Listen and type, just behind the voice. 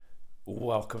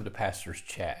Welcome to Pastor's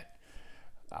Chat.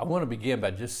 I want to begin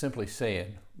by just simply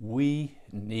saying we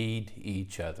need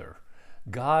each other.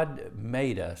 God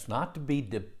made us not to be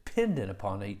dependent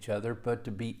upon each other, but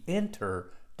to be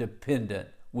interdependent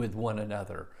with one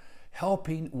another,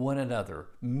 helping one another,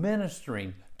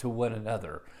 ministering to one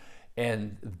another.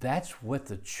 And that's what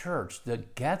the church, the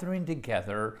gathering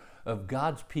together of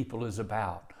God's people, is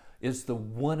about. It's the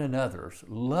one another's,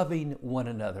 loving one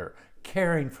another,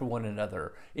 caring for one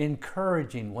another,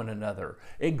 encouraging one another,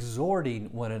 exhorting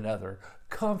one another,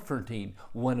 comforting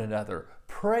one another,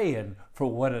 praying for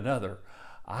one another.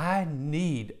 I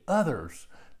need others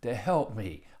to help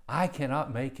me. I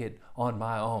cannot make it on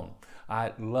my own.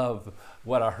 I love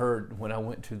what I heard when I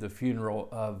went to the funeral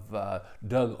of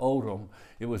Doug Oldham.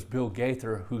 It was Bill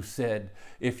Gaither who said,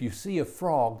 if you see a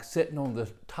frog sitting on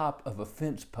the top of a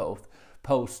fence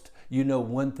post, you know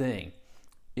one thing.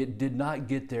 It did not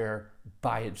get there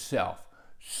by itself.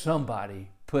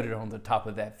 Somebody put it on the top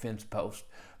of that fence post.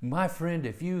 My friend,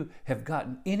 if you have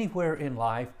gotten anywhere in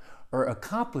life or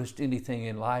accomplished anything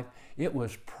in life, it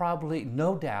was probably,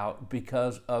 no doubt,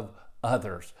 because of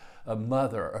others. A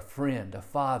mother, a friend, a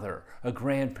father, a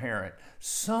grandparent,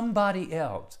 somebody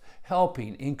else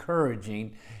helping,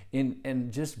 encouraging,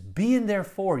 and just being there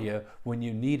for you when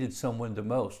you needed someone the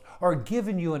most, or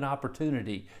giving you an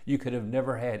opportunity you could have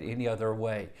never had any other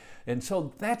way. And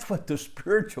so that's what the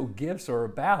spiritual gifts are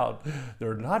about.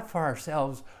 They're not for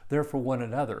ourselves, they're for one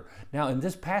another. Now, in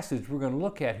this passage we're going to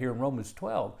look at here in Romans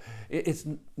 12, it's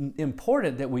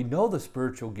important that we know the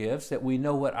spiritual gifts, that we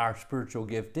know what our spiritual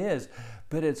gift is,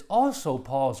 but it's also,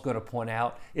 Paul's going to point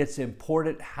out, it's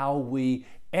important how we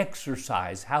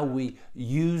exercise, how we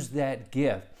use that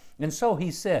gift. And so he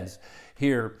says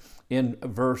here in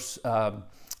verse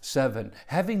 7,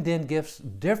 having then gifts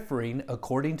differing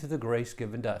according to the grace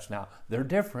given to us. Now, they're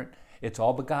different. It's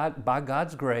all by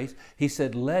God's grace. He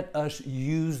said, let us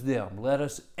use them. Let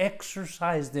us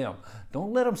exercise them.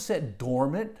 Don't let them sit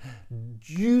dormant.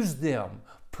 Use them.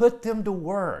 Put them to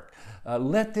work.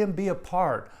 Let them be a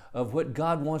part of what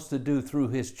God wants to do through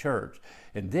His church.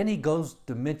 And then he goes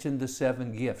to mention the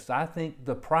 7 gifts. I think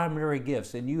the primary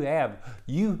gifts, and you have,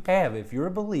 if you're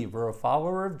a believer, a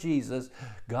follower of Jesus,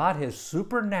 God has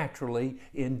supernaturally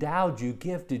endowed you,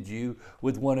 gifted you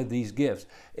with one of these gifts.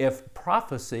 If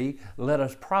prophecy, let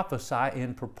us prophesy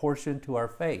in proportion to our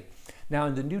faith. Now,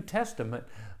 in the New Testament,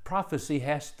 prophecy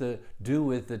has to do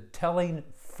with the telling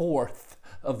forth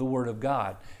of the Word of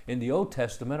God. In the Old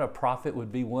Testament, a prophet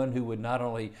would be one who would not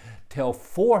only tell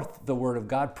forth the Word of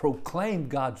God, proclaim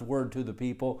God's Word to the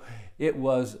people, he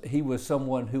was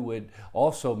someone who would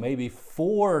also maybe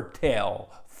foretell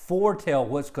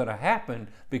what's going to happen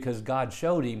because God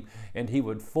showed him, and he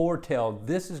would foretell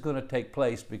this is going to take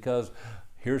place because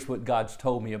here's what God's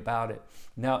told me about it.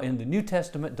 Now, in the New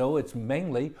Testament, though, it's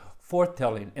mainly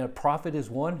forthtelling. And a prophet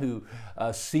is one who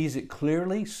sees it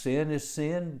clearly. Sin is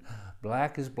sin,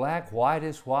 black is black, white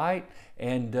is white,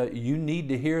 and you need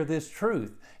to hear this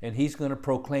truth. And he's going to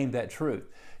proclaim that truth.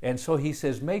 And so he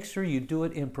says, make sure you do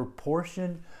it in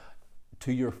proportion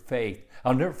to your faith.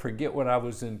 I'll never forget when I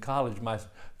was in college, my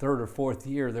 3rd or 4th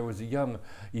year, there was a young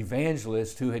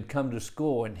evangelist who had come to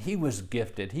school, and he was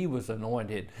gifted, he was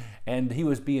anointed, and he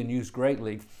was being used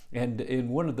greatly. And in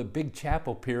one of the big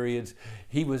chapel periods,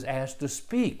 he was asked to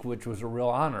speak, which was a real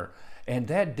honor. And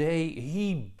that day,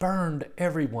 he burned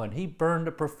everyone. He burned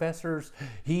the professors.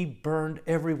 He burned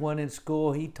everyone in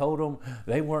school. He told them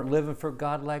they weren't living for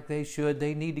God like they should.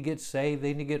 They need to get saved.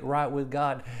 They need to get right with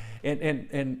God.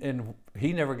 And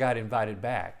he never got invited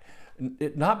back.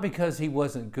 Not because he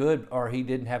wasn't good or he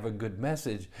didn't have a good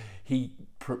message.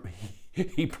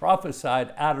 He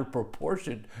prophesied out of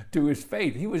proportion to his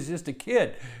faith. He was just a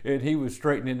kid, and he was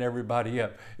straightening everybody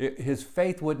up. His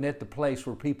faith wasn't at the place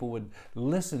where people would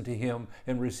listen to him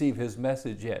and receive his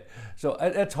message yet. So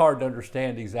that's hard to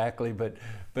understand exactly, but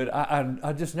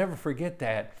I just never forget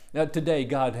that. Now, today,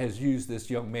 God has used this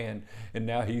young man, and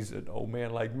now he's an old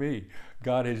man like me.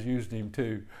 God has used him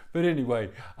too. But anyway,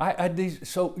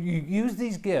 so you use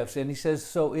these gifts, and he says,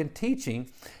 so in teaching,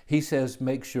 he says,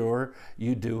 make sure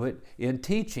you do it in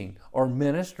teaching. Or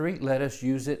ministry, let us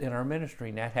use it in our ministry.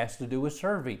 And that has to do with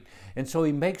serving. And so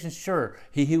he makes sure,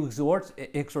 he exhorts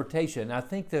exhortation. I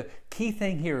think the key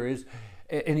thing here is,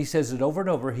 and he says it over and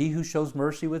over, he who shows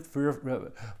mercy with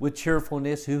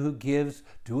cheerfulness, he who gives,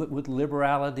 do it with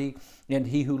liberality, and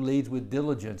he who leads with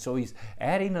diligence. So he's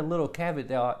adding a little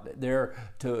caveat there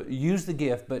to use the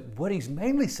gift, but what he's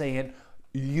mainly saying,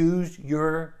 use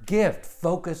your gift.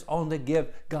 Focus on the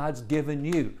gift God's given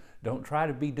you. Don't try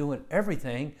to be doing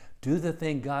everything. Do the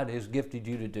thing God has gifted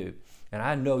you to do. And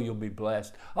I know you'll be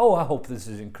blessed. Oh, I hope this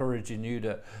is encouraging you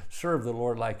to serve the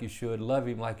Lord like you should, love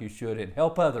Him like you should, and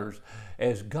help others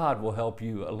as God will help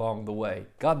you along the way.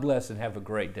 God bless and have a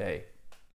great day.